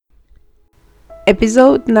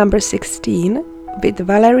Episode number 16 with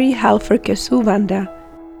Valerie Halfer-Kesuvanda.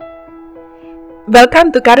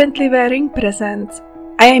 Welcome to Currently Wearing Presents.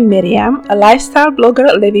 I am Miriam, a lifestyle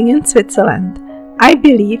blogger living in Switzerland. I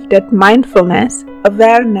believe that mindfulness,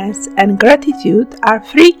 awareness, and gratitude are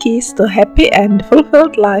three keys to happy and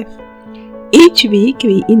fulfilled life. Each week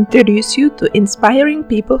we introduce you to inspiring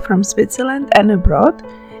people from Switzerland and abroad,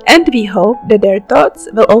 and we hope that their thoughts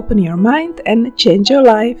will open your mind and change your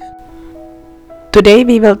life. Today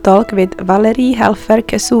we will talk with Valerie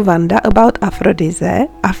Halfer-Kesuvanda about Afrodysse,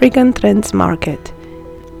 African Trends Market.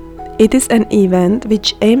 It is an event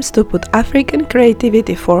which aims to put African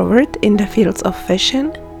creativity forward in the fields of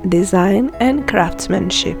fashion, design and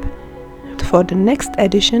craftsmanship. For the next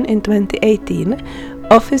edition in 2018,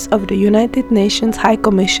 Office of the United Nations High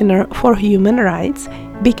Commissioner for Human Rights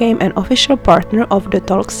became an official partner of the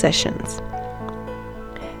talk sessions.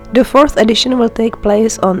 The fourth edition will take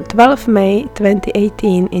place on 12 May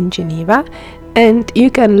 2018 in Geneva, and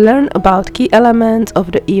you can learn about key elements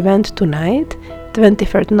of the event tonight,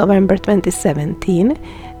 23rd November 2017,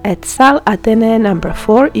 at Salle Athénée No.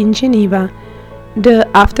 4 in Geneva. The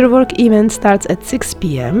afterwork event starts at 6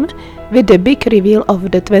 p.m. with the big reveal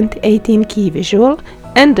of the 2018 key visual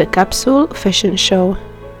and the capsule fashion show.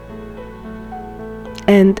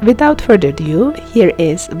 And without further ado, here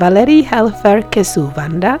is Valerie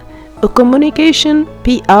Halfer-Kesuvanda, a communication,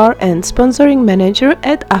 PR and sponsoring manager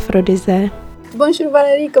at Afrodysse. Bonjour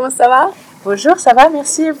Valérie, comment ça va? Bonjour, ça va,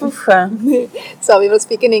 merci et vous? So we will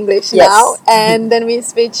speak in English now, and then we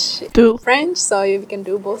switch to French, so you can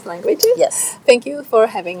do both languages. Yes. Thank you for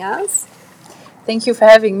having us. Thank you for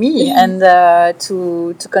having me, and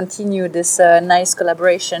to continue this nice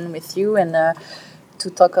collaboration with you, and to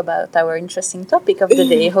talk about our interesting topic of the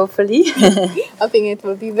day, hopefully. I think it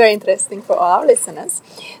will be very interesting for our listeners.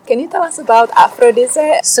 Can you tell us about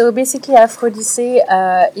Afrodysse? So basically, Afrodysse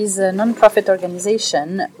is a non-profit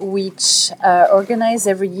organization which organizes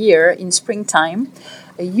every year in springtime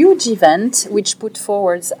a huge event which put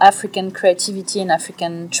forward African creativity and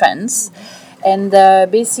African trends. And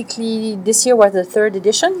basically, this year was the third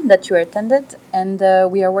edition that you attended, and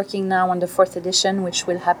we are working now on the fourth edition, which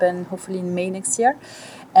will happen hopefully in May next year.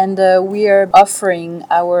 And we are offering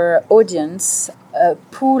our audience a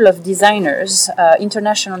pool of designers,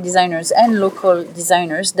 international designers and local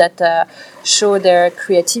designers that show their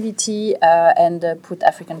creativity and put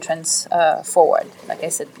African trends forward, like I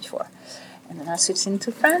said before. And then I'll switch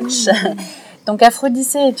into French. Donc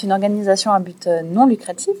Afrodysse est une organisation à but non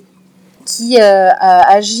lucratif qui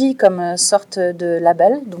agit comme sorte de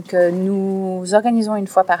label. Donc nous organisons une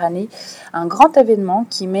fois par année un grand événement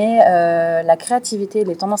qui met la créativité et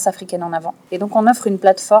les tendances africaines en avant. Et donc on offre une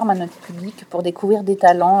plateforme à notre public pour découvrir des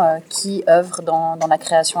talents qui œuvrent dans la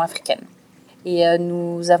création africaine. Et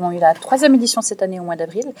nous avons eu la 3e édition cette année au mois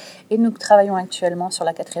d'avril, et nous travaillons actuellement sur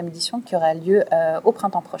la 4e édition qui aura lieu au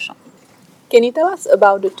printemps prochain. Can you tell us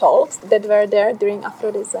about the talks that were there during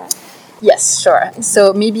Afrodysse? Yes, sure.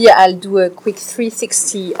 So maybe I'll do a quick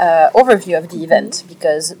 360 overview of the event,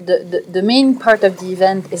 because the main part of the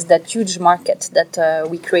event is that huge market that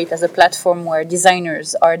we create as a platform where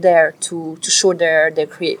designers are there to show their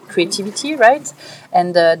creativity, right?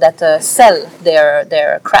 And that sell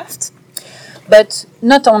their craft. But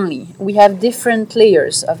not only, we have different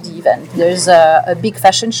layers of the event. There's a big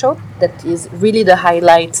fashion show that is really the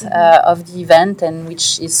highlight of the event, and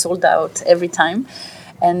which is sold out every time.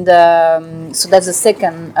 And so that's the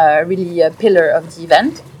second really pillar of the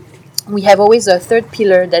event. We have always a third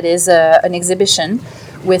pillar that is an exhibition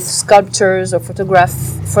with sculptors or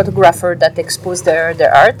photographer that expose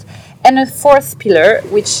their art. And a fourth pillar,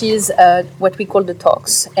 which is what we call the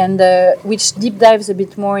talks, and which deep dives a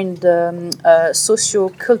bit more in the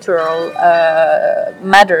socio-cultural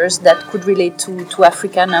matters that could relate to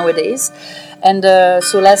Africa nowadays. And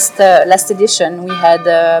so last edition we had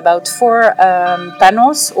about 4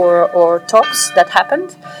 panels or talks that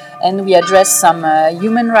happened, and we addressed some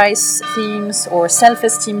human rights themes or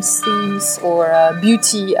self-esteem themes or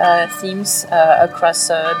beauty themes across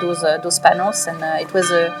those panels, and it was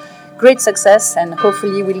a great success, and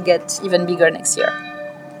hopefully we'll get even bigger next year.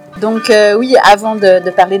 Donc oui, avant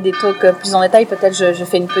de parler des talks plus en détail, peut-être je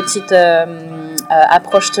fais une petite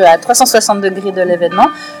approche à 360 degrés de l'événement.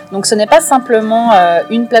 Donc ce n'est pas simplement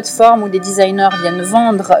une plateforme où des designers viennent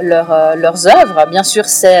vendre leurs œuvres. Bien sûr,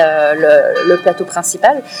 c'est le plateau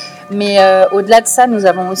principal. Mais au-delà de ça, nous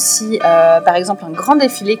avons aussi, par exemple, un grand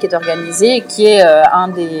défilé qui est organisé et qui est un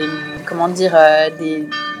des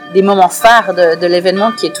moments phares de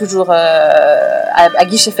l'événement, qui est toujours à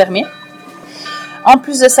guichet fermé. En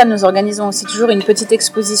plus de ça, nous organisons aussi toujours une petite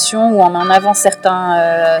exposition où on met en avant certains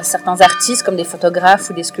artistes comme des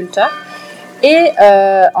photographes ou des sculpteurs. Et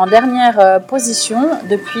en dernière position,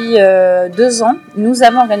 depuis 2 ans, nous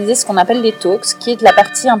avons organisé ce qu'on appelle les talks, qui est la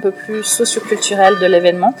partie un peu plus socio-culturelle de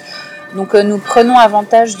l'événement. Donc nous prenons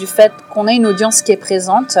avantage du fait qu'on a une audience qui est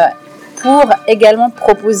présente pour également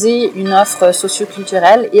proposer une offre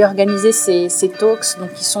socio-culturelle et organiser ces talks,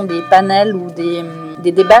 donc qui sont des panels ou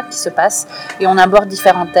des débats qui se passent. Et on aborde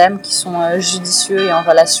différents thèmes qui sont judicieux et en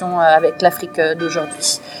relation avec l'Afrique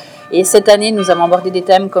d'aujourd'hui. Et cette année, nous avons abordé des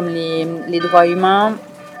thèmes comme les droits humains,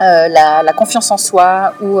 la confiance en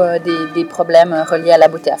soi ou des problèmes reliés à la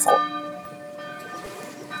beauté afro.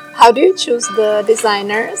 How do you choose the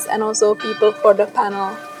designers and also people for the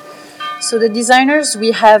panel? So the designers,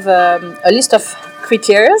 we have a list of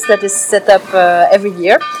criteria that is set up every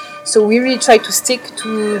year. So we really try to stick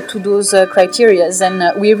to those criteria,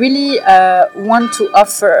 and we really want to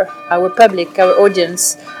offer our public, our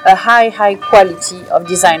audience, a high quality of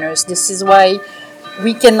designers. This is why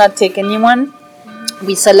we cannot take anyone.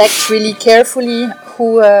 We select really carefully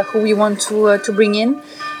who we want to bring in.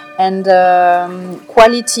 And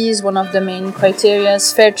quality is one of the main criteria.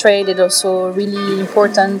 Fair trade is also really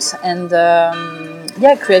important. And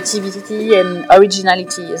creativity and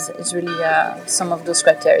originality is really some of those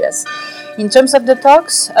criteria. In terms of the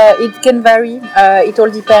talks, it can vary. It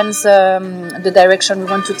all depends the direction we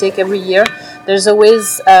want to take every year. There's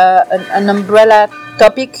always an umbrella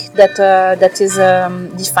topic that is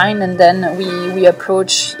defined, and then we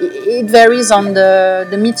approach. It varies on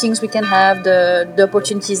the meetings we can have, the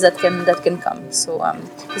opportunities that can come. So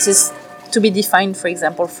this is to be defined, for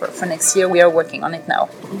example, for next year. We are working on it now.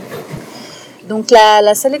 Donc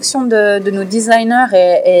la sélection de nos designers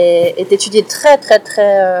est étudiée très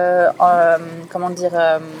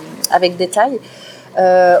avec détail.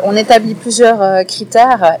 On établit plusieurs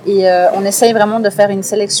critères et on essaye vraiment de faire une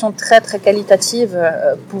sélection très qualitative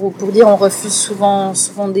pour dire on refuse souvent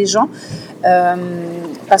des gens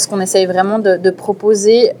parce qu'on essaye vraiment de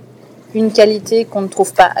proposer une qualité qu'on ne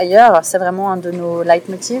trouve pas ailleurs. C'est vraiment un de nos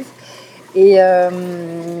leitmotifs. Et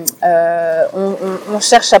on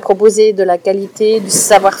cherche à proposer de la qualité, du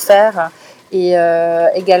savoir-faire et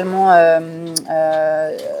également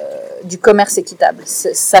du commerce équitable.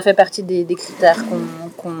 Ça fait partie des critères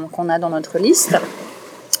qu'on a dans notre liste.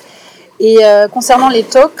 Et concernant les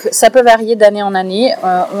talks, ça peut varier d'année en année.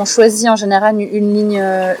 On choisit en général une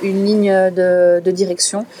ligne de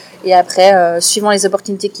direction. Et après, suivant les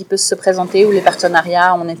opportunités qui peuvent se présenter ou les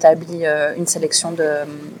partenariats, on établit une sélection de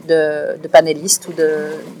panélistes ou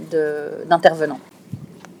d'intervenants.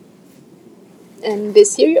 And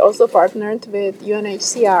this year you also partnered with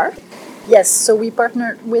UNHCR. Yes, so we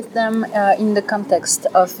partnered with them in the context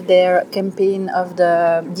of their campaign of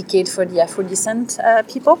the Decade for the Afro-Descent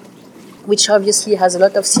people, which obviously has a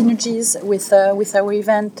lot of synergies with our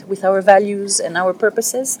event, with our values and our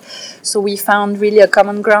purposes. So we found really a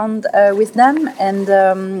common ground with them. And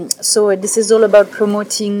so this is all about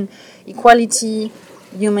promoting equality,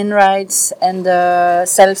 human rights and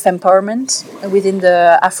self-empowerment within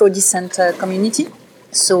the Afro-Descent community.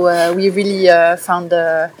 So we really found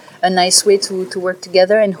a nice way to work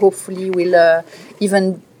together, and hopefully we'll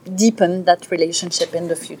even deepen that relationship in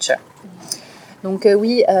the future. Donc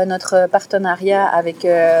oui, notre partenariat avec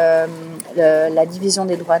la division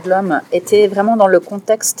des droits de l'homme était vraiment dans le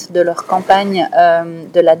contexte de leur campagne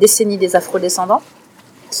de la décennie des Afrodescendants,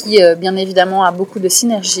 qui bien évidemment a beaucoup de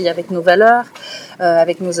synergie avec nos valeurs,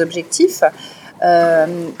 avec nos objectifs,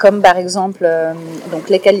 comme par exemple donc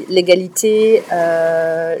l'égalité,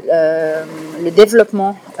 le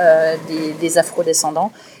développement des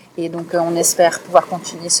Afrodescendants. Et donc on espère pouvoir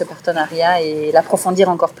continuer ce partenariat et l'approfondir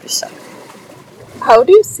encore plus. How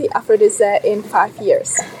do you see Afrodysse in 5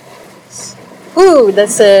 years? Ooh,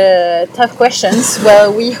 that's a tough question.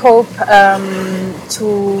 Well, we hope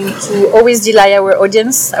to always delight our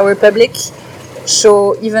audience, our public,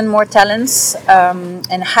 show even more talents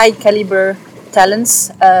and high caliber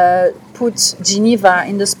talents, put Geneva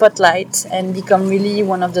in the spotlight and become really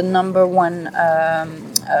one of the number one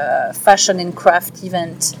fashion and craft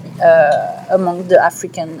event among the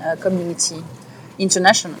African community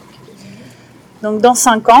international. Donc dans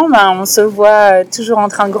 5 ans, on se voit toujours en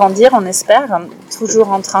train de grandir, on espère, toujours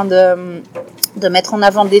en train de mettre en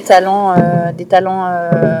avant des talents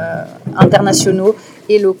internationaux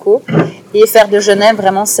et locaux, et faire de Genève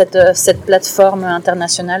vraiment cette plateforme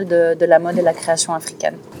internationale de la mode et la création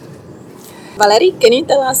africaine. Valerie, can you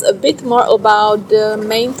tell us a bit more about the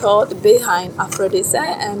main thought behind Afrodysse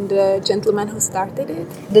and the gentleman who started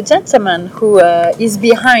it? The gentleman who is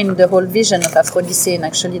behind the whole vision of Afrodysse and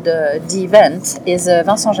actually the event is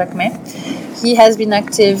Vincent Jacquemet. He has been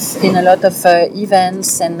active in a lot of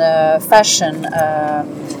events and fashion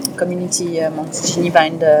community amongst Geneva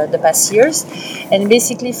in the past years. And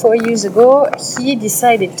basically 4 years ago, he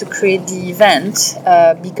decided to create the event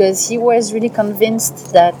because he was really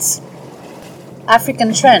convinced that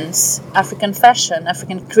African trends, African fashion,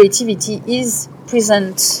 African creativity is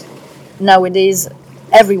present nowadays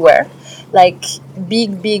everywhere. Like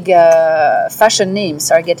big fashion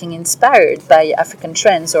names are getting inspired by African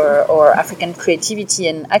trends or African creativity,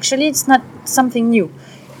 and actually it's not something new.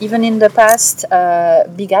 Even in the past,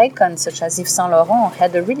 big icons such as Yves Saint Laurent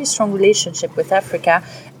had a really strong relationship with Africa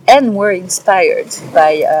and were inspired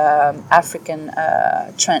by African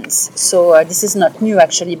trends. So this is not new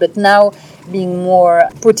actually, but now being more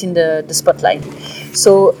put in the spotlight.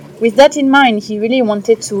 So with that in mind, he really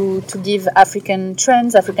wanted to give African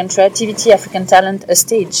trends, African creativity, African talent a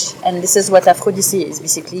stage. And this is what Afrodysse is,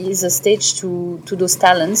 basically, is a stage to those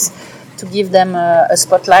talents, to give them a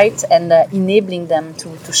spotlight and enabling them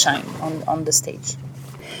to shine on the stage.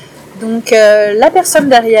 Donc la personne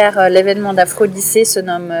derrière l'événement d'Afrodysse se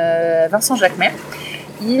nomme Vincent Jacquemet.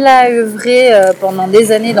 Il a œuvré pendant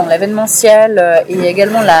des années dans l'événementiel et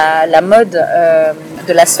également la mode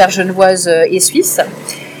de la sphère genevoise et suisse.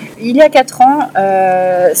 Il y a 4 ans,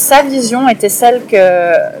 sa vision était celle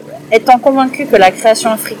que, étant convaincu que la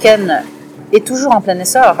création africaine est toujours en plein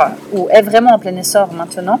essor, ou est vraiment en plein essor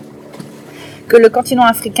maintenant, que le continent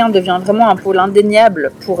africain devient vraiment un pôle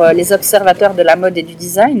indéniable pour les observateurs de la mode et du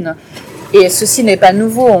design. Et ceci n'est pas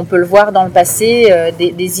nouveau, on peut le voir dans le passé,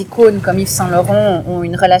 des icônes comme Yves Saint Laurent ont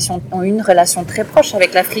une relation très proche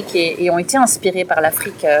avec l'Afrique et ont été inspirées par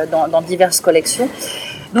l'Afrique dans diverses collections.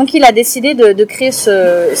 Donc il a décidé de créer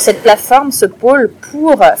cette plateforme, ce pôle,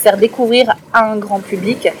 pour faire découvrir à un grand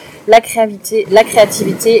public la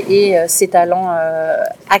créativité et ses talents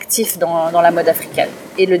actifs dans la mode africaine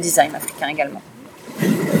et le design africain également.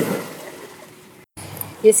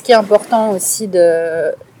 Et ce qui est important aussi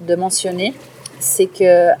de mentionner, c'est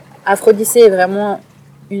que Afrodysse est vraiment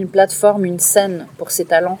une plateforme, une scène pour ces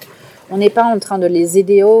talents. On n'est pas en train de les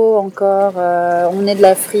aider encore, on est de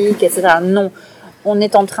l'Afrique, etc. Non, on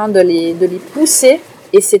est en train de les pousser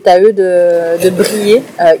et c'est à eux de briller.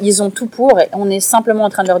 Ils ont tout pour et on est simplement en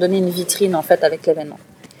train de leur donner une vitrine en fait avec l'événement.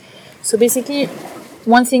 So basically,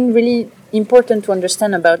 one thing really important to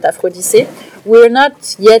understand about Afrodysse, we're not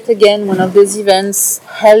yet again one of those events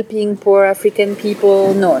helping poor African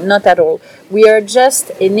people. No, not at all. We are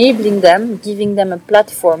just enabling them, giving them a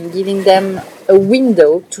platform, giving them a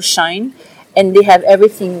window to shine, and they have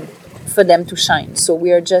everything for them to shine. So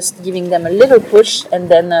we are just giving them a little push, and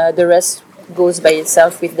then the rest goes by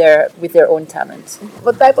itself with their own talent.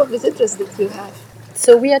 What type of visitors did you have?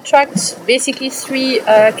 So we attract basically 3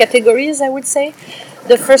 categories, I would say.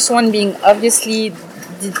 The first one being obviously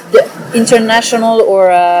the international or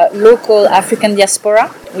local African diaspora,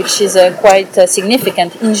 which is quite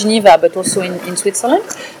significant in Geneva, but also in Switzerland.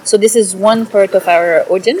 So this is one part of our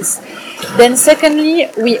audience. Then secondly,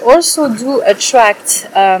 we also do attract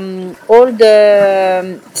all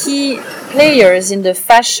the key players in the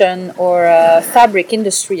fashion or fabric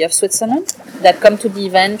industry of Switzerland that come to the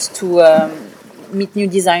event to meet new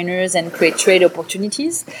designers and create trade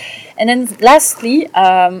opportunities. And then lastly,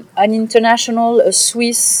 an international, a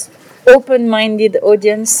Swiss, open-minded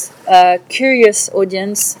audience, curious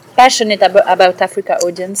audience, passionate about Africa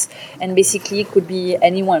audience, and basically could be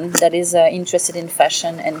anyone that is interested in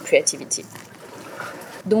fashion and creativity.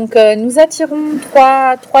 Donc nous attirons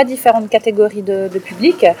trois différentes catégories de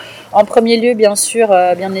public. En premier lieu, bien sûr,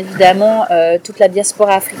 bien évidemment, toute la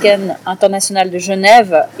diaspora africaine internationale de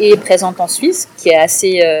Genève est présente en Suisse, qui est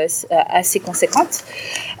assez conséquente.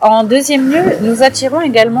 En deuxième lieu, nous attirons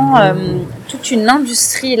également toute une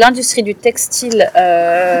industrie, l'industrie du textile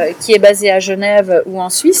qui est basée à Genève ou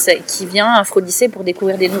en Suisse, qui vient à Afrodysse pour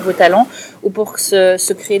découvrir des nouveaux talents ou pour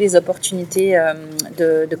se créer des opportunités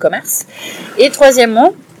de commerce. Et troisièmement,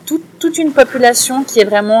 toute une population qui est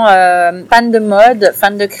vraiment fan de mode,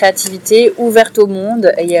 fan de créativité, ouverte au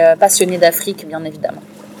monde et passionnée d'Afrique, bien évidemment.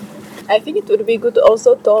 I think it would be good to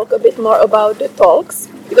also talk a bit more about the talks,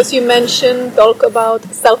 because you mentioned talk about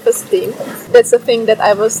self-esteem. That's a thing that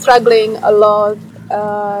I was struggling a lot.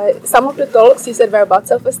 Some of the talks you said were about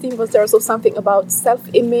self-esteem, but there also something about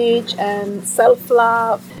self-image and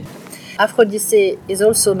self-love. Afrodysse is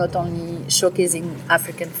also not only showcasing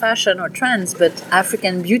African fashion or trends, but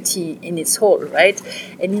African beauty in its whole, right?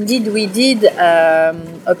 And indeed, we did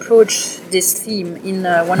approach this theme in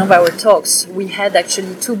one of our talks. We had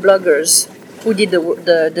actually two bloggers who did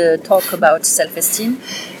the talk about self-esteem.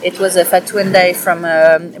 It was Fatou Ndiaye from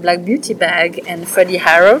Black Beauty Bag and Freddie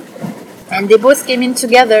Harrow. And they both came in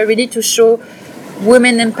together really to show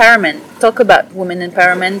women empowerment, talk about women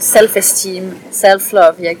empowerment, self-esteem,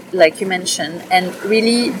 self-love, like you mentioned, and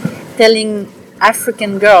really telling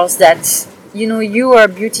African girls that, you know, you are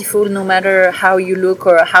beautiful no matter how you look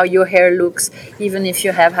or how your hair looks, even if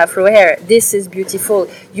you have afro hair. This is beautiful.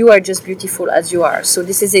 You are just beautiful as you are. So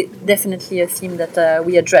this is definitely a theme that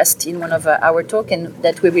we addressed in one of our talk and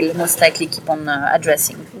that we will most likely keep on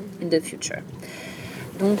addressing in the future.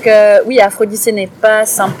 Donc oui, Afrodysse n'est pas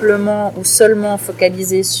simplement ou seulement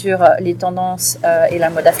focalisé sur les tendances et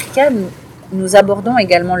la mode africaine. Nous abordons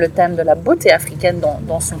également le thème de la beauté africaine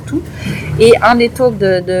dans son tout. Et un des talks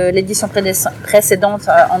de l'édition précédente,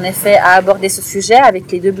 en effet, a abordé ce sujet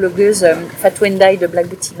avec les deux blogueuses Fatou Ndiaye de Black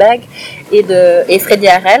Beauty Bag et Freddie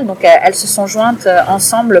Harrell. Donc elles se sont jointes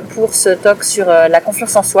ensemble pour ce talk sur la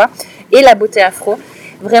confiance en soi et la beauté afro.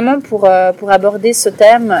 Vraiment pour aborder ce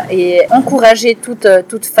thème et encourager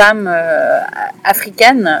toute femme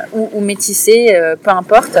africaine ou métissée, peu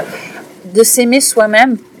importe, de s'aimer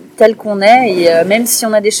soi-même tel qu'on est et même si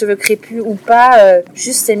on a des cheveux crépus ou pas,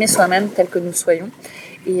 juste s'aimer soi-même tel que nous soyons.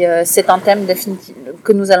 Et c'est un thème définitif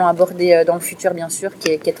que nous allons aborder dans le futur, bien sûr,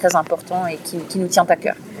 qui est très important et qui nous tient à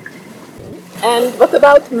cœur. And what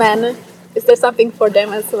about men? Is there something for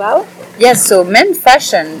them as well? Yes, so men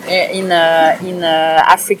fashion in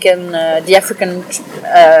African, the African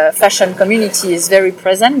fashion community is very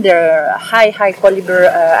present. There are high caliber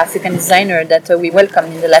African designer that we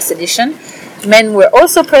welcomed in the last edition. Men were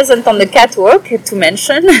also present on the catwalk, to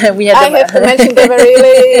mention. I have to mention they were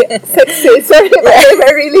really sexy. Sorry, they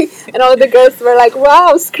were really, and all the girls were like,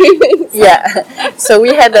 wow, screaming. Yeah, so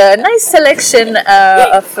we had a nice selection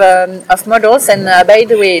of models, and by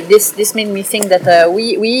the way, this made me think that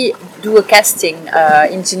we do a casting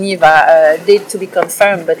in Geneva, date to be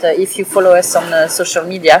confirmed, but if you follow us on social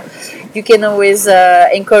media, you can always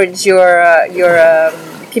encourage your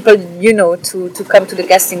people you know to come to the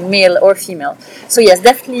casting, male or female. So yes,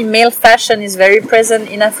 definitely male fashion is very present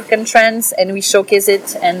in African trends and we showcase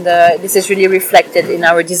it, and this is really reflected in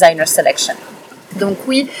our designer selection. Donc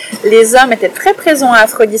oui, les hommes étaient très présents à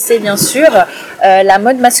Afrodysse, bien sûr. La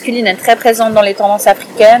mode masculine est très présente dans les tendances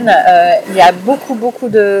africaines. Il y a beaucoup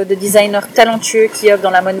de designers talentueux qui œuvrent dans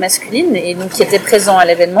la mode masculine et donc qui étaient présents à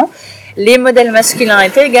l'événement. Les modèles masculins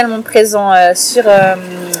étaient également présents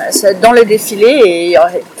dans le défilé et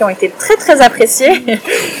qui ont été très appréciés.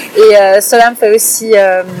 Et cela me fait aussi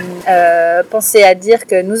penser à dire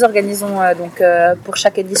que nous organisons donc pour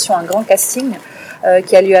chaque édition un grand casting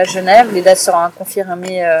qui a lieu à Genève. Les dates seront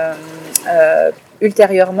confirmées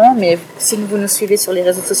ultérieurement, mais si vous nous suivez sur les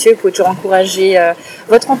réseaux sociaux, vous pouvez toujours encourager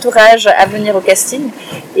votre entourage à venir au casting.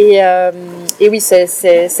 Et oui,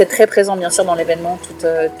 c'est très présent bien sûr dans l'événement, toute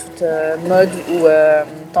mode ou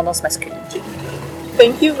tendance masculine.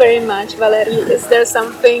 Thank you very much, Valérie. Is there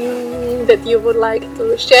something that you would like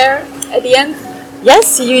to share at the end? Yes,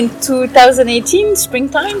 see you in 2018,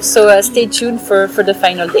 springtime, so stay tuned for the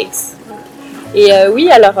final dates. Et oui,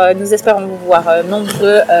 alors nous espérons vous voir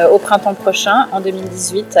nombreux au printemps prochain, en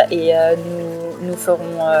 2018, et nous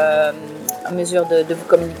ferons en mesure de vous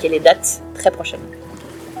communiquer les dates très prochainement.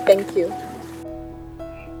 Thank you.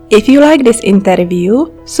 If you like this interview,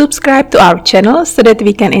 subscribe to our channel so that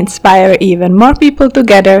we can inspire even more people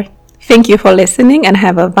together. Thank you for listening and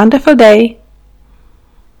have a wonderful day.